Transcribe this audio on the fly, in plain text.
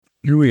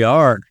Here we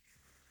are.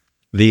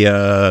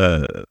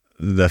 The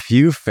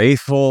few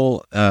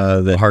faithful,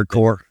 the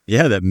Hardcore.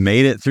 that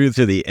made it through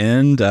to the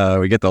end.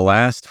 We get the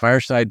last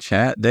fireside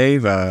chat,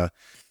 Dave.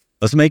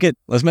 Let's make it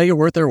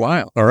worth their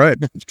while. All right.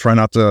 Try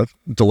not to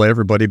delay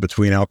everybody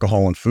between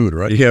alcohol and food,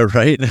 right? Yeah,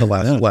 right. The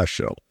last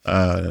show.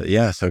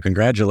 So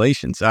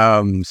congratulations.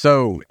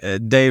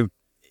 Dave,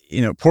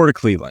 Port of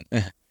Cleveland.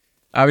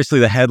 Obviously,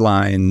 the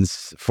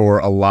headlines for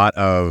a lot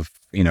of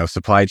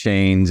supply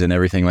chains and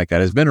everything like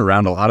that has been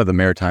around a lot of the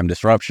maritime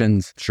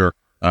disruptions. Sure.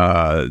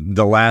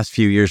 The last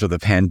few years of the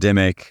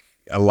pandemic,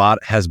 a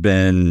lot has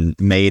been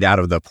made out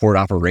of the port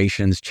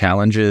operations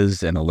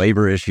challenges and the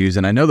labor issues.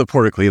 And I know the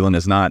Port of Cleveland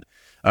is not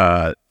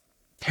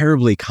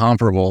terribly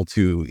comparable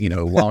to,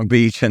 Long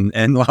Beach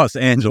and Los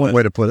Angeles. One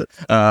way to put it.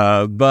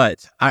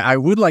 But I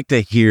would like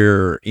to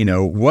hear,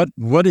 what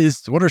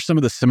are some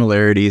of the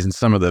similarities and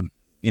some of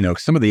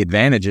the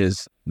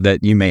advantages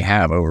that you may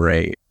have over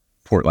a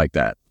port like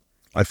that?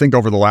 I think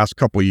over the last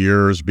couple of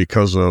years,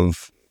 because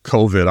of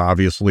COVID,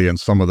 obviously, and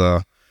some of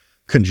the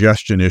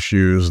congestion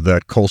issues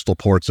that coastal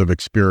ports have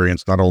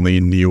experienced, not only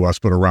in the U.S.,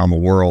 but around the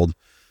world,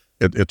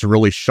 it's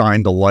really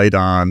shined a light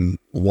on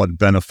what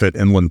benefit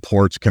inland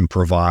ports can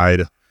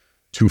provide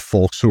to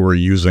folks who are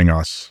using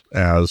us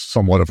as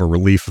somewhat of a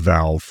relief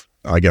valve,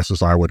 I guess,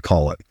 as I would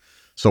call it.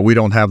 So we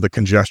don't have the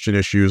congestion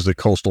issues that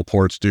coastal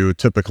ports do.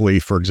 Typically,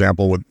 for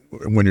example,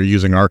 when you're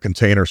using our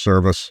container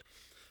service,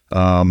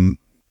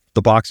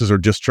 the boxes are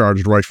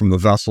discharged right from the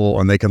vessel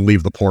and they can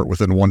leave the port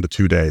within 1 to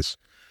 2 days.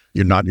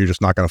 You're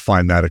just not going to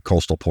find that at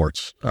coastal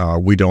ports.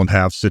 We don't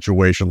have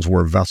situations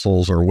where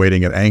vessels are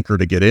waiting at anchor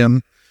to get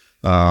in.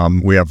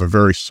 We have a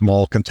very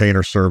small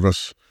container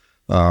service.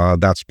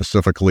 That's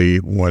specifically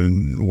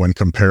when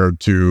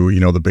compared to,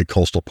 the big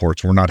coastal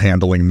ports. We're not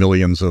handling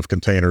millions of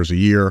containers a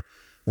year.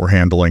 We're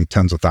handling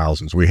tens of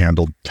thousands. We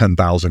handled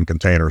 10,000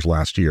 containers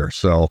last year.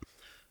 So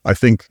I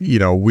think,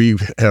 we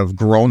have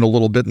grown a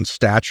little bit in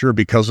stature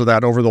because of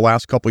that over the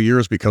last couple of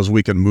years, because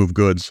we can move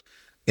goods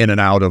in and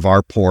out of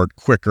our port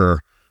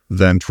quicker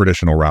than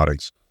traditional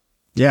routings.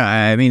 Yeah,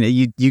 I mean,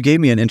 you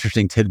gave me an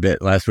interesting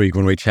tidbit last week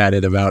when we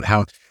chatted about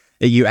how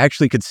you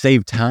actually could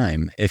save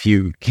time if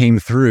you came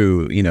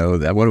through,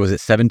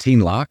 17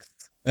 locks?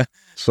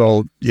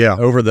 So, yeah.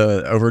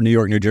 Over New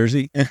York, New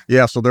Jersey?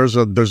 Yeah, so there's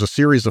a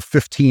series of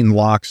 15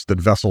 locks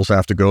that vessels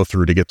have to go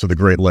through to get to the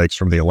Great Lakes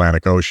from the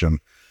Atlantic Ocean.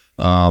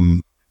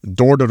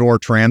 Door-to-door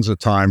transit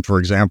time, for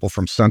example,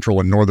 from Central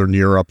and Northern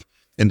Europe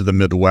into the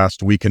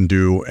Midwest, we can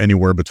do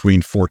anywhere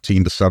between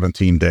 14 to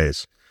 17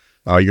 days.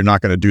 You're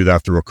not going to do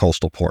that through a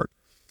coastal port.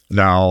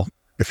 Now,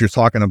 if you're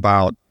talking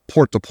about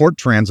port-to-port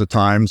transit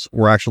times,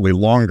 we're actually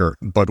longer,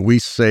 but we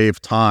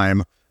save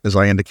time, as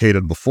I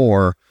indicated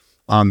before,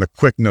 on the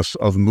quickness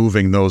of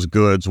moving those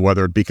goods,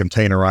 whether it be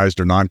containerized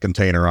or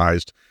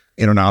non-containerized,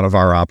 in and out of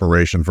our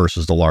operation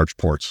versus the large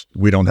ports.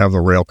 We don't have the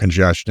rail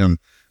congestion.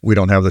 We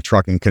don't have the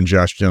trucking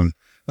congestion.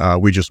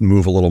 We just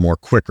move a little more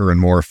quicker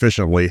and more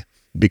efficiently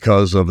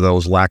because of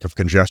those lack of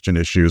congestion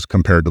issues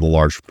compared to the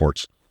large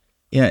ports.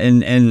 Yeah,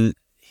 and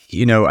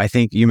I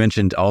think you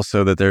mentioned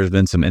also that there's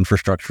been some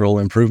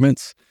infrastructural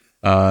improvements,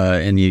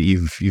 and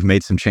you've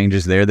made some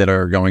changes there that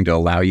are going to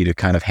allow you to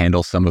kind of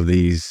handle some of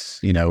these,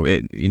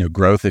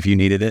 growth if you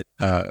needed it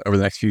over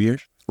the next few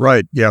years.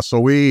 Right. Yeah. So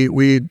we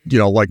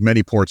like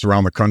many ports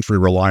around the country,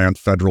 rely on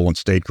federal and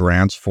state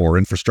grants for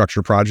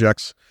infrastructure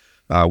projects.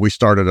 We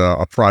started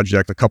a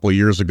project a couple of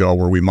years ago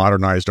where we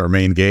modernized our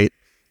main gate.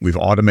 We've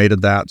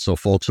automated that. So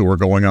folks who are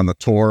going on the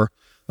tour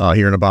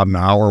here in about an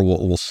hour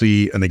will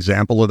see an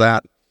example of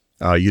that.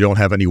 You don't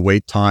have any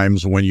wait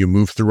times when you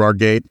move through our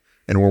gate,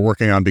 and we're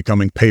working on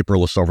becoming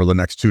paperless over the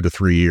next 2 to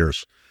 3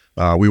 years.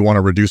 We want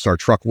to reduce our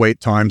truck wait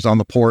times on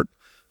the port.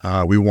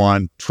 We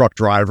want truck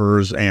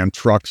drivers and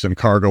trucks and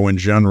cargo in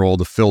general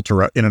to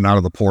filter in and out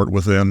of the port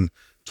within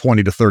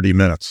 20 to 30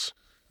 minutes.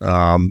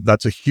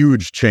 That's a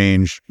huge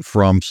change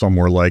from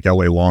somewhere like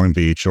LA Long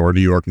Beach or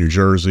New York, New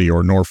Jersey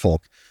or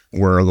Norfolk,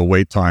 where the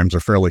wait times are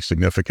fairly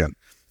significant.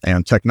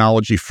 And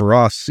technology for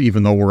us,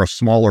 even though we're a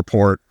smaller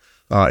port,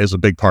 is a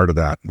big part of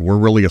that. We're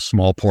really a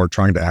small port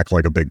trying to act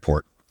like a big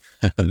port.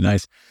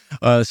 Nice.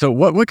 So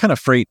what kind of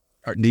freight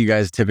do you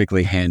guys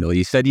typically handle?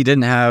 You said you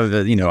didn't have,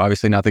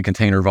 obviously not the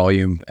container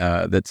volume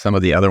that some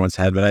of the other ones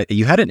had, but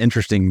you had an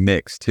interesting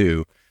mix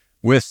too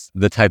with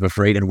the type of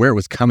freight and where it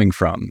was coming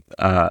from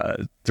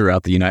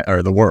throughout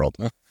the world.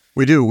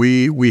 We do.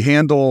 We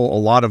handle a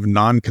lot of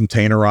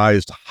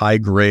non-containerized,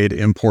 high-grade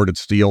imported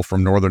steel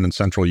from Northern and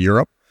Central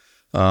Europe.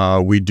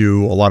 We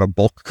do a lot of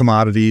bulk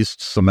commodities,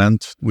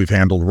 cement. We've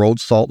handled road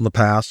salt in the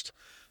past.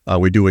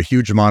 We do a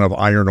huge amount of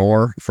iron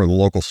ore for the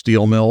local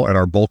steel mill at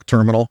our bulk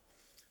terminal.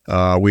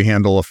 We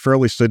handle a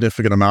fairly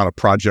significant amount of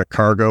project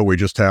cargo. We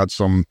just had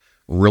some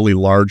really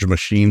large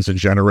machines and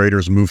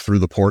generators move through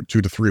the port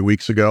 2 to 3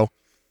 weeks ago.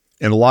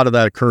 And a lot of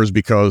that occurs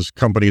because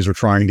companies are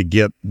trying to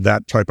get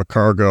that type of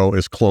cargo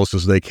as close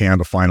as they can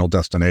to final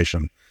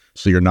destination.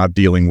 So you're not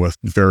dealing with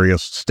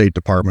various State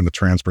Department of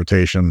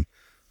Transportation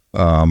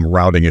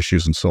routing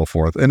issues and so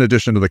forth, in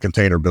addition to the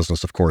container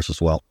business, of course,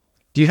 as well.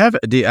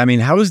 I mean,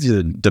 how is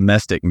the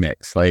domestic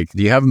mix? Like,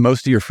 do you have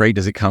most of your freight?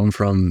 Does it come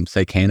from,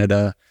 say,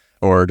 Canada,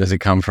 or does it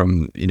come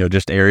from,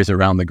 just areas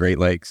around the Great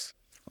Lakes?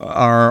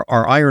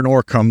 Our iron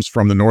ore comes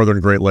from the Northern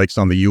Great Lakes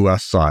on the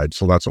U.S. side,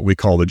 so that's what we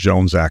call the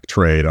Jones Act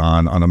trade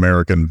on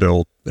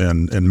American-built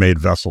and made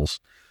vessels.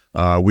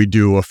 We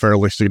do a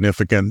fairly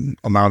significant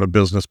amount of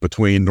business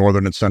between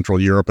Northern and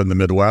Central Europe and the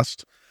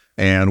Midwest,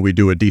 and we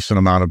do a decent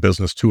amount of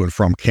business to and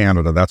from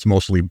Canada. That's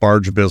mostly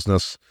barge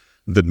business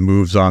that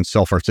moves on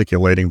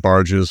self-articulating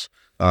barges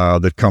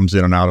that comes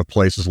in and out of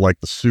places like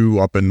the Soo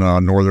up in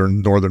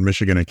northern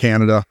Michigan and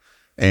Canada,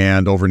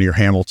 and over near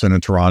Hamilton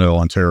and Toronto,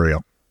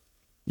 Ontario.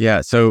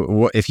 Yeah.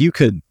 So if you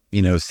could,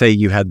 say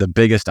you had the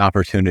biggest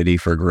opportunity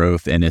for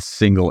growth in a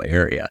single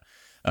area,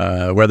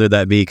 whether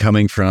that be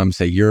coming from,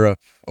 say, Europe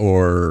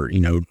or,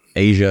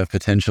 Asia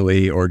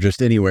potentially, or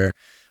just anywhere,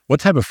 what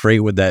type of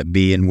freight would that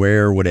be and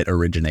where would it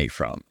originate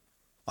from?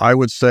 I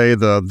would say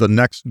the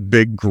next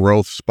big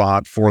growth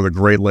spot for the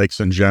Great Lakes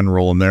in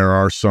general, and there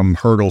are some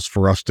hurdles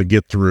for us to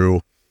get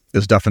through,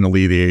 is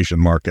definitely the Asian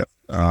market.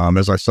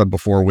 As I said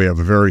before, we have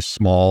a very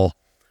small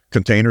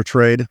container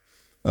trade.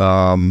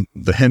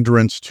 The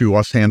hindrance to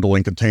us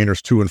handling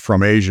containers to and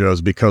from Asia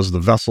is because the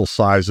vessel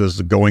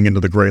sizes going into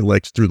the Great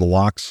Lakes through the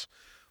locks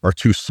are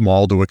too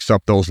small to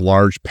accept those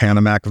large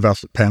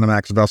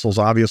Panamax vessels,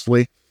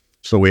 obviously.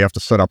 So we have to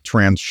set up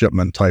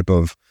transshipment type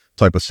of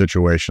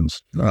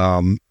situations.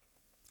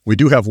 We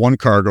do have one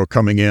cargo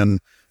coming in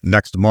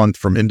next month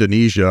from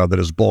Indonesia that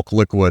is bulk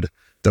liquid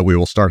that we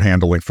will start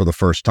handling for the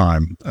first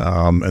time.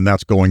 And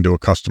that's going to a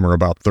customer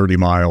about 30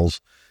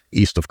 miles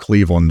east of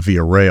Cleveland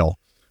via rail.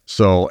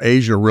 So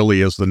Asia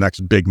really is the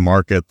next big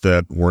market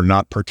that we're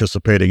not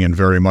participating in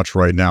very much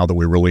right now that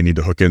we really need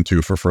to hook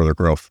into for further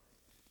growth.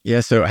 Yeah.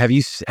 So have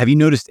you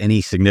noticed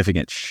any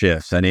significant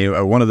shifts? I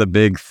know one of the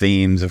big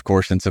themes, of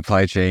course, in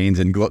supply chains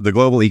and the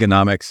global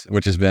economics,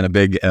 which has been a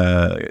big,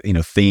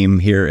 theme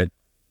here at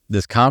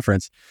this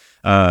conference.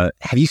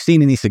 Have you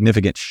seen any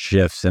significant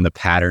shifts in the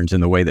patterns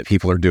in the way that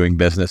people are doing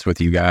business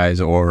with you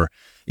guys, or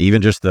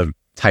even just the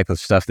type of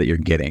stuff that you're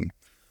getting?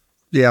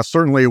 Yeah,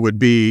 certainly it would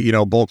be,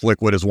 bulk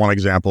liquid is one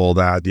example of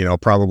that.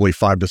 Probably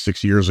 5 to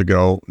 6 years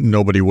ago,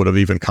 nobody would have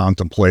even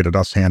contemplated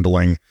us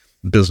handling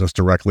business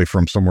directly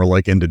from somewhere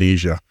like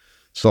Indonesia.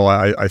 So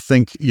I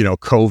think,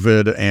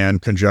 COVID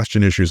and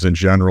congestion issues in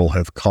general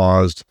have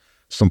caused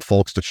some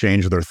folks to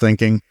change their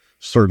thinking.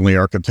 Certainly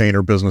our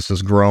container business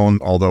has grown,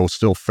 although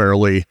still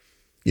fairly,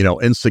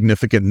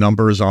 insignificant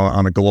numbers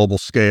on a global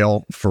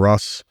scale. For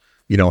us,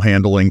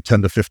 handling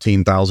 10 to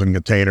 15,000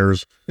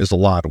 containers is a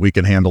lot. We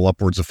can handle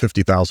upwards of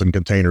 50,000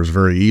 containers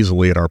very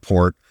easily at our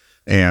port,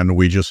 and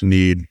we just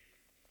need,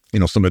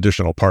 some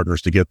additional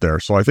partners to get there.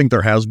 So I think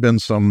there has been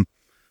some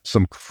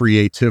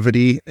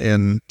creativity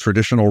in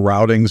traditional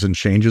routings and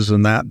changes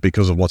in that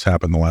because of what's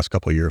happened the last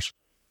couple of years.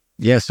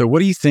 Yeah. So what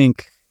do you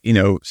think,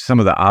 some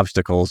of the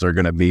obstacles are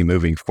going to be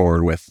moving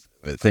forward with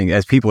things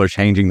as people are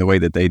changing the way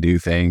that they do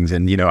things?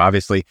 And,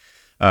 obviously,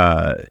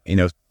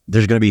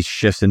 there's going to be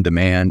shifts in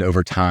demand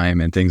over time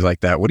and things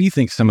like that. What do you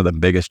think some of the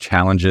biggest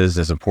challenges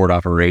as a port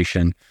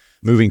operation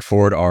moving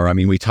forward are? I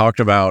mean, we talked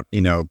about,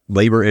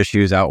 labor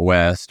issues out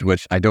west,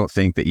 which I don't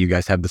think that you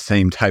guys have the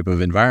same type of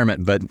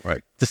environment, but right.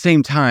 At the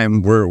same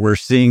time, we're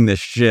seeing this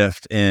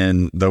shift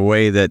in the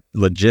way that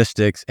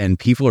logistics and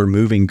people are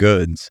moving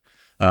goods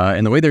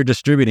and the way they're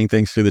distributing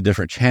things through the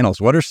different channels.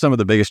 What are some of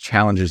the biggest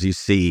challenges you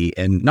see,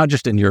 and not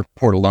just in your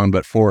port alone,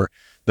 but for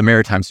the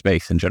maritime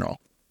space in general?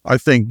 I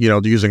think,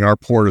 using our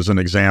port as an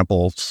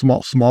example,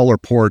 smaller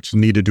ports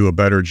need to do a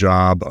better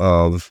job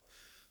of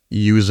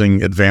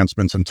using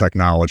advancements in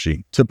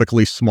technology.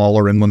 Typically,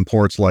 smaller inland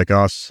ports like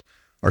us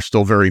are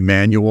still very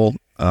manual.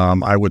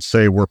 I would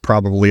say we're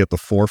probably at the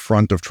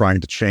forefront of trying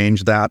to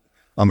change that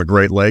on the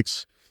Great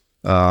Lakes.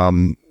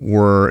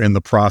 We're in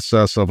the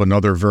process of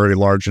another very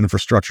large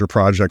infrastructure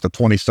project, a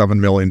 $27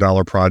 million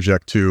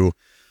project to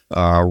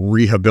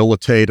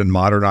rehabilitate and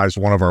modernize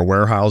one of our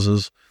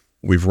warehouses.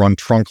 We've run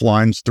trunk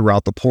lines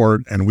throughout the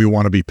port, and we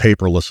want to be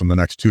paperless in the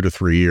next 2 to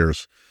 3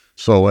 years.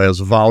 So as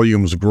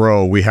volumes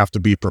grow, we have to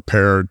be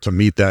prepared to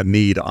meet that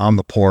need on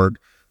the port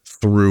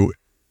through,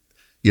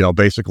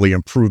 basically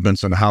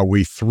improvements in how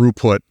we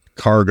throughput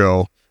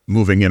cargo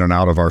moving in and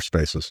out of our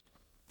spaces.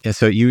 Yeah.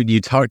 So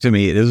you talked to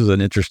me, this was an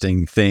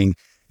interesting thing.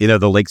 The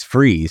lakes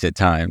freeze at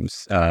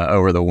times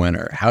over the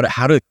winter.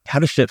 How do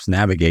ships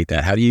navigate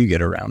that? How do you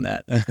get around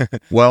that?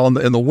 Well,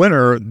 in the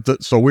winter,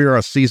 so we are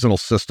a seasonal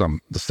system.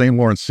 The St.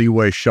 Lawrence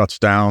Seaway shuts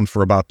down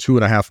for about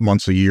 2.5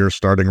 months a year,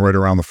 starting right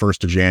around the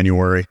 1st of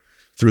January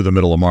through the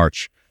middle of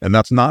March. And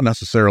that's not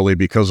necessarily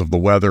because of the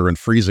weather and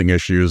freezing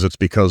issues. It's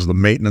because the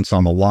maintenance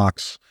on the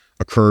locks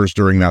occurs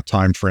during that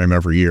time frame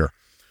every year.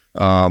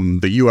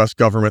 The U.S.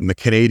 government and the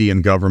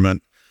Canadian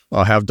government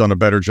have done a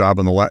better job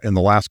in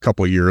the last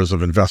couple of years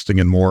of investing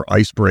in more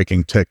ice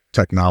breaking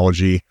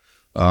technology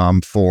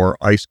for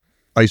ice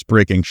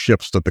breaking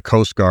ships that the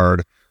Coast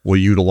Guard will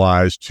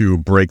utilize to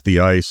break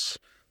the ice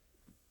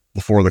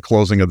before the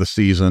closing of the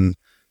season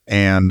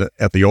and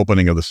at the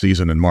opening of the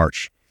season in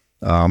March.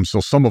 So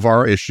some of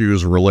our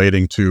issues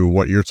relating to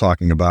what you're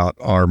talking about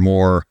are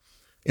more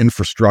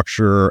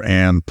infrastructure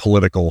and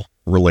political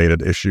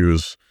related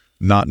issues,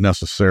 not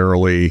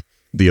necessarily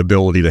the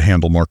ability to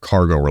handle more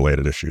cargo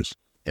related issues.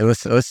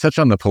 Let's touch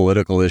on the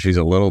political issues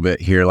a little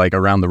bit here, like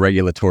around the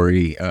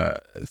regulatory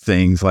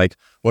things. Like,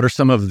 what are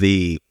some of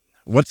the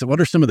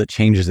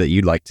changes that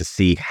you'd like to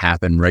see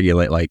happen,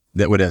 regulate, like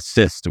that would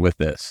assist with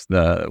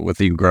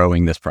you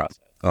growing this process?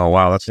 Oh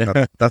wow,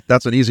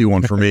 that's an easy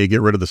one for me.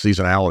 Get rid of the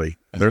seasonality.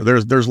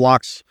 There's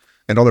locks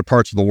in other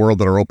parts of the world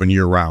that are open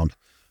year round.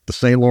 The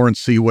St. Lawrence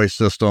Seaway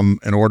system,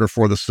 in order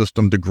for the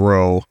system to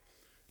grow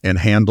and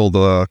handle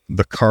the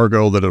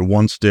cargo that it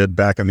once did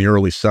back in the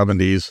early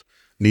 70s,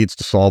 needs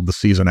to solve the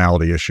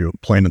seasonality issue,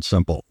 plain and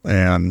simple.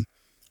 And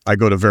I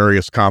go to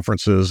various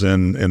conferences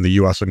in the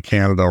US and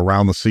Canada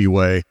around the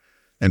Seaway,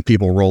 and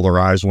people roll their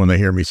eyes when they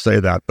hear me say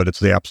that, but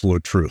it's the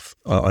absolute truth.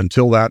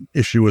 Until that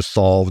issue is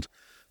solved,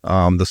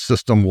 the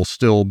system will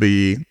still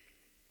be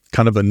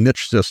kind of a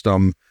niche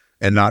system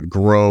and not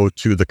grow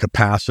to the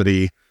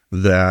capacity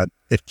that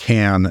it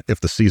can if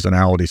the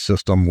seasonality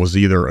system was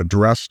either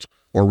addressed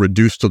or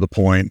reduced to the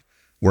point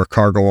where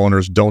cargo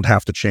owners don't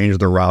have to change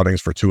their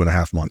routings for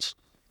 2.5 months.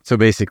 So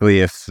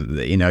basically, if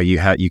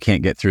you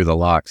can't get through the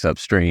locks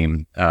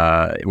upstream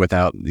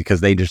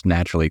because they just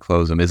naturally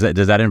close them, does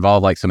that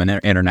involve like some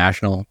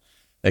international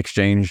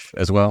exchange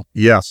as well?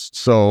 Yes.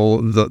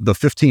 So the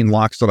 15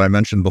 locks that I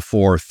mentioned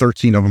before,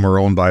 13 of them are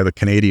owned by the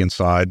Canadian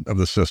side of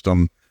the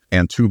system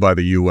and 2 by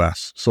the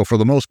U.S. So for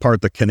the most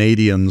part, the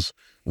Canadians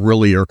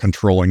really are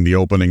controlling the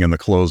opening and the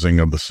closing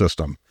of the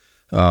system.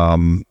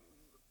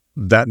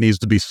 That needs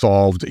to be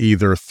solved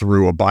either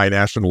through a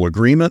binational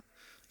agreement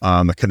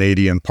on the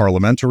Canadian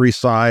parliamentary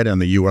side and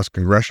the U.S.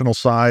 congressional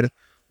side,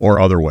 or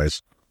other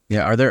ways.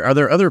 Yeah. Are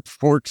there other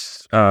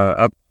ports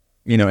up,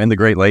 in the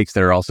Great Lakes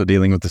that are also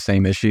dealing with the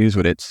same issues?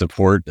 Would it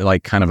support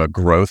like kind of a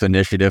growth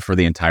initiative for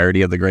the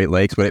entirety of the Great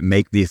Lakes? Would it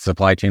make the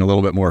supply chain a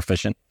little bit more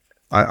efficient?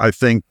 I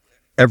think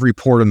every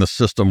port in the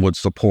system would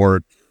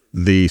support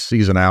the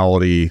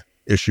seasonality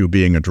issue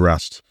being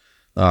addressed.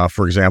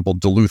 For example,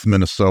 Duluth,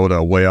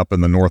 Minnesota, way up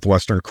in the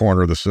northwestern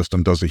corner of the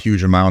system, does a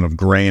huge amount of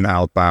grain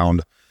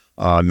outbound,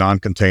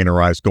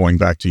 non-containerized going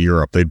back to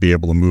Europe. They'd be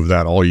able to move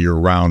that all year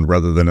round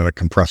rather than in a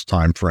compressed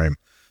time frame.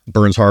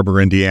 Burns Harbor,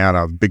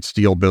 Indiana, big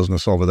steel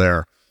business over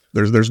there.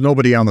 There's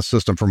nobody on the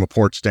system from a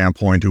port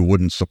standpoint who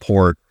wouldn't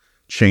support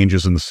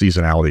changes in the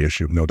seasonality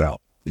issue, no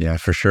doubt. Yeah,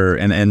 for sure.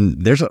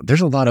 And there's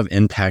a lot of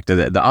impact.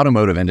 The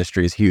automotive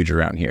industry is huge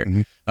around here.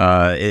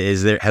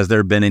 Mm-hmm. Has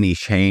there been any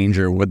change,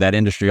 or would that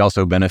industry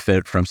also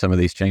benefit from some of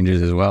these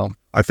changes as well?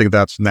 I think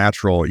that's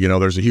natural.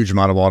 There's a huge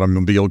amount of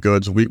automobile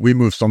goods. We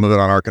move some of it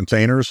on our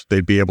containers.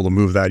 They'd be able to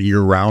move that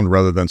year round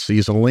rather than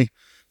seasonally.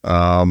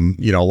 A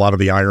lot of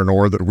the iron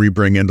ore that we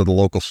bring into the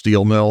local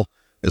steel mill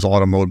is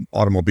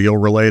automobile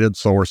related.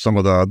 So are some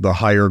of the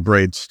higher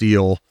grade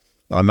steel,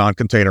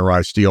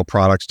 non-containerized steel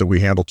products that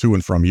we handle to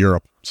and from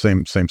Europe.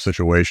 Same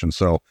situation.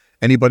 So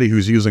anybody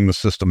who's using the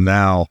system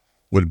now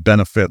would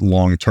benefit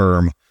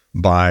long-term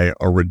by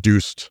a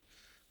reduced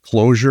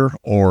closure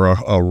or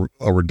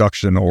a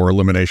reduction or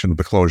elimination of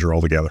the closure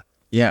altogether.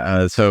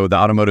 Yeah. So the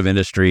automotive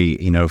industry,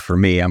 for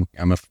me, I'm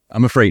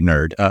a freight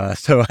nerd.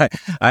 So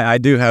I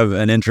do have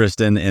an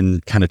interest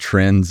in kind of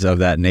trends of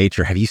that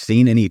nature. Have you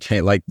seen any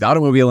change? Like the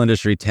automobile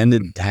industry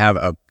tended to have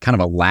a kind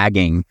of a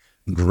lagging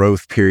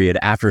growth period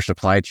after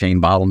supply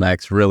chain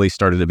bottlenecks really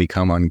started to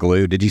become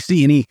unglued. Did you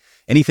see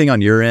anything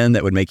on your end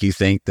that would make you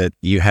think that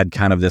you had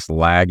kind of this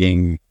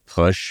lagging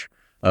push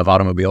of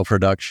automobile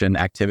production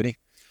activity?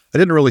 I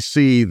didn't really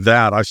see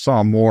that. I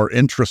saw more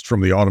interest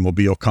from the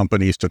automobile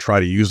companies to try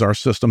to use our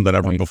system than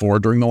ever before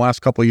during the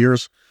last couple of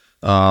years.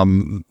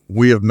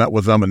 We have met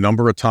with them a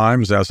number of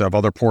times, as have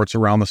other ports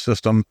around the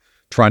system,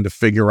 trying to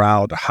figure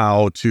out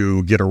how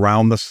to get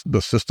around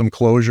the system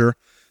closure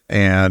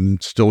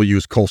and still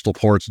use coastal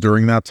ports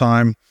during that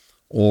time,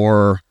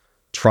 or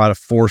try to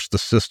force the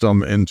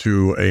system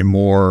into a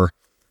more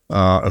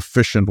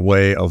efficient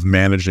way of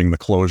managing the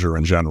closure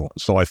in general.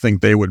 So I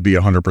think they would be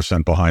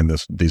 100% behind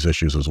these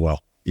issues as well.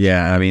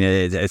 Yeah, I mean,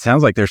 it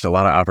sounds like there's a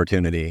lot of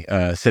opportunity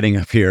sitting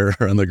up here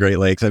on the Great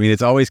Lakes. I mean,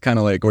 it's always kind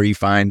of like where you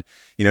find,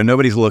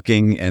 nobody's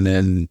looking, and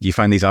then you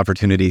find these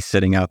opportunities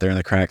sitting out there in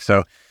the cracks.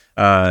 So,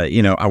 I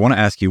want to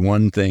ask you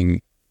one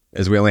thing,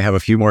 as we only have a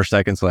few more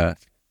seconds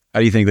left. How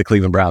do you think the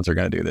Cleveland Browns are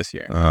going to do this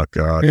year? Oh,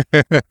 God.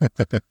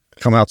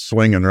 Come out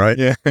swinging, right?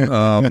 Yeah.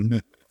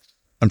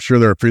 I'm sure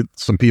there are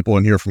some people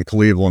in here from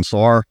Cleveland.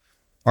 So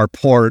our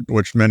port,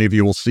 which many of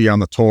you will see on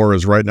the tour,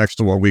 is right next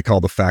to what we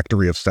call the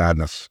Factory of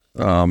Sadness.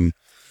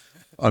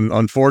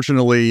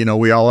 Unfortunately,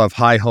 we all have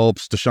high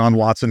hopes. Deshaun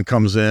Watson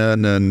comes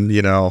in and,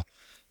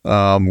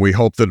 we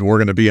hope that we're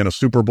going to be in a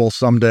Super Bowl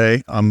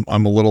someday. I'm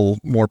a little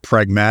more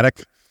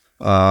pragmatic.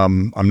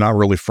 I'm not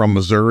really from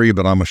Missouri,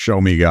 but I'm a show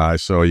me guy.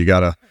 So you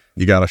gotta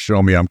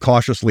show me. I'm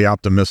cautiously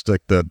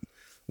optimistic that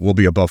we'll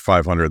be above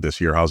 500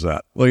 this year. How's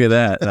that? Look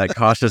at that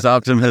cautious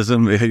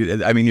optimism.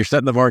 I mean, you're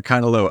setting the bar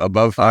kind of low,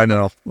 above. I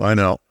know.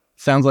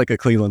 Sounds like a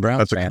Cleveland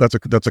Browns fan. That's a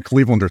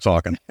Clevelander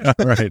talking.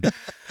 All right.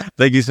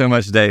 Thank you so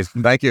much, Dave.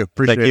 Thank you.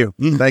 Appreciate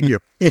Thank it. Thank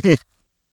you.